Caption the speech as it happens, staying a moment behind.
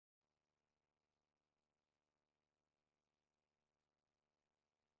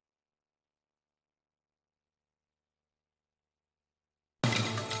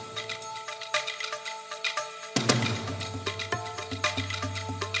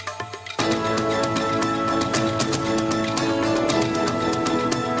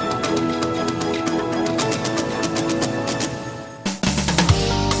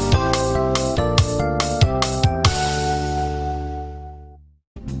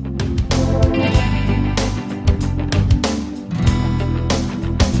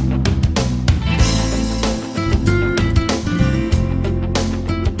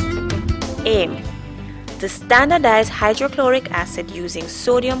to standardize hydrochloric acid using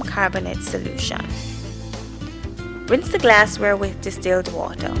sodium carbonate solution. Rinse the glassware with distilled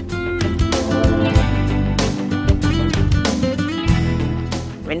water.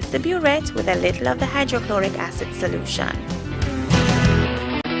 Rinse the burette with a little of the hydrochloric acid solution.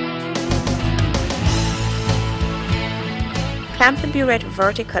 Clamp the burette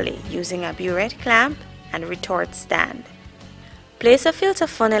vertically using a burette clamp and retort stand. Place a filter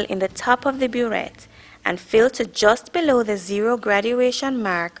funnel in the top of the burette and fill to just below the 0 graduation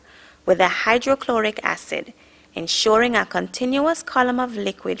mark with the hydrochloric acid, ensuring a continuous column of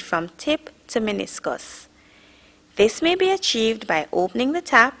liquid from tip to meniscus. This may be achieved by opening the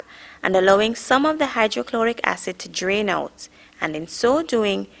tap and allowing some of the hydrochloric acid to drain out, and in so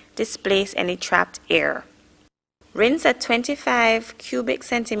doing, displace any trapped air. Rinse a 25 cubic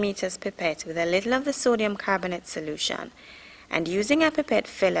centimeters pipette with a little of the sodium carbonate solution, and using a pipette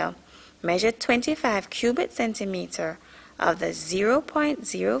filler, measure 25 cubic centimeter of the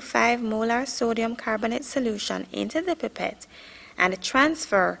 0.05 molar sodium carbonate solution into the pipette and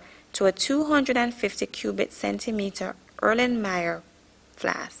transfer to a 250 cubic centimeter Erlenmeyer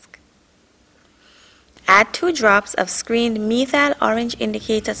flask. Add 2 drops of screened methyl orange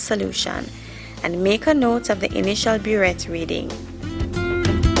indicator solution and make a note of the initial burette reading.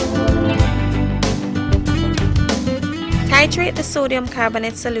 Titrate the sodium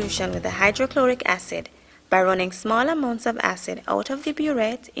carbonate solution with the hydrochloric acid by running small amounts of acid out of the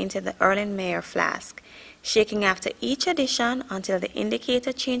burette into the Erlenmeyer flask, shaking after each addition until the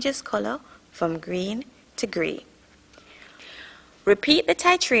indicator changes color from green to gray. Repeat the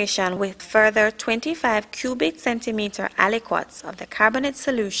titration with further 25 cubic centimeter aliquots of the carbonate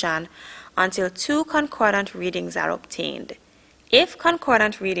solution until 2 concordant readings are obtained. If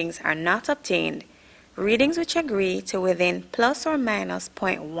concordant readings are not obtained, readings which agree to within plus or minus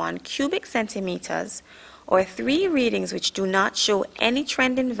 0.1 cubic centimeters or 3 readings which do not show any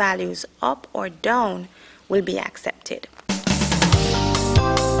trend in values up or down will be accepted.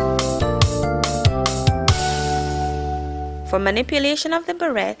 For manipulation of the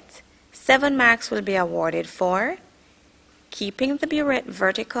burette, 7 marks will be awarded for keeping the burette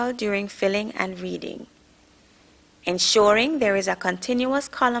vertical during filling and reading, ensuring there is a continuous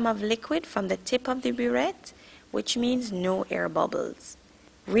column of liquid from the tip of the burette, which means no air bubbles,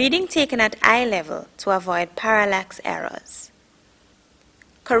 reading taken at eye level to avoid parallax errors,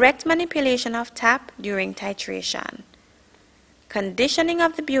 correct manipulation of tap during titration, conditioning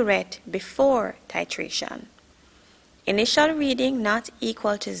of the burette before titration, initial reading not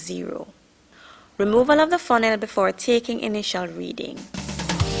equal to 0, removal of the funnel before taking initial reading.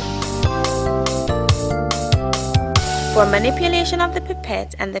 For manipulation of the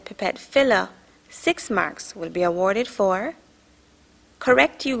pipette and the pipette filler, 6 marks will be awarded for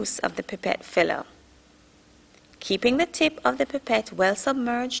correct use of the pipette filler, keeping the tip of the pipette well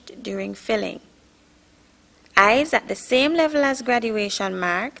submerged during filling, eyes at the same level as graduation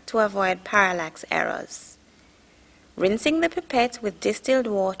mark to avoid parallax errors, rinsing the pipette with distilled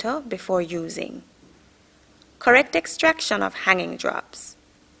water before using, correct extraction of hanging drops,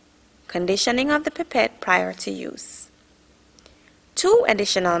 conditioning of the pipette prior to use. 2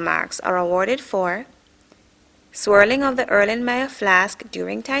 additional marks are awarded for swirling of the Erlenmeyer flask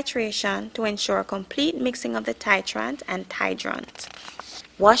during titration to ensure complete mixing of the titrant and hydrant,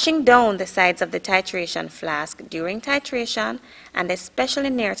 washing down the sides of the titration flask during titration and especially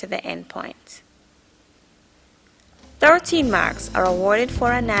near to the end point. 13 marks are awarded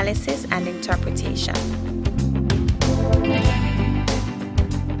for analysis and interpretation.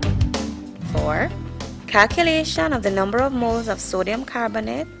 4. Calculation of the number of moles of sodium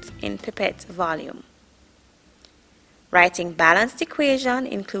carbonate in pipette volume. Writing balanced equation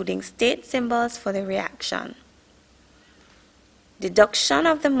including state symbols for the reaction. Deduction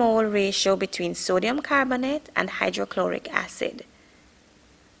of the mole ratio between sodium carbonate and hydrochloric acid.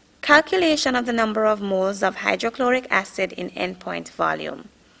 Calculation of the number of moles of hydrochloric acid in endpoint volume.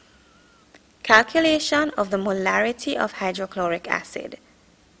 Calculation of the molarity of hydrochloric acid.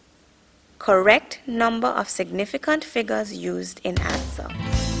 Correct number of significant figures used in answer.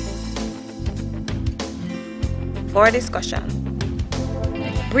 For discussion.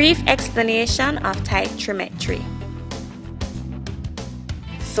 Brief explanation of titrimetry.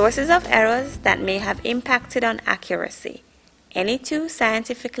 Sources of errors that may have impacted on accuracy. Any 2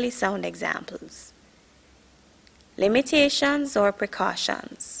 scientifically sound examples. Limitations or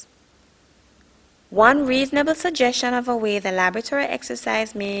precautions. 1 reasonable suggestion of a way the laboratory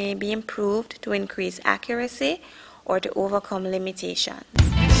exercise may be improved to increase accuracy or to overcome limitations.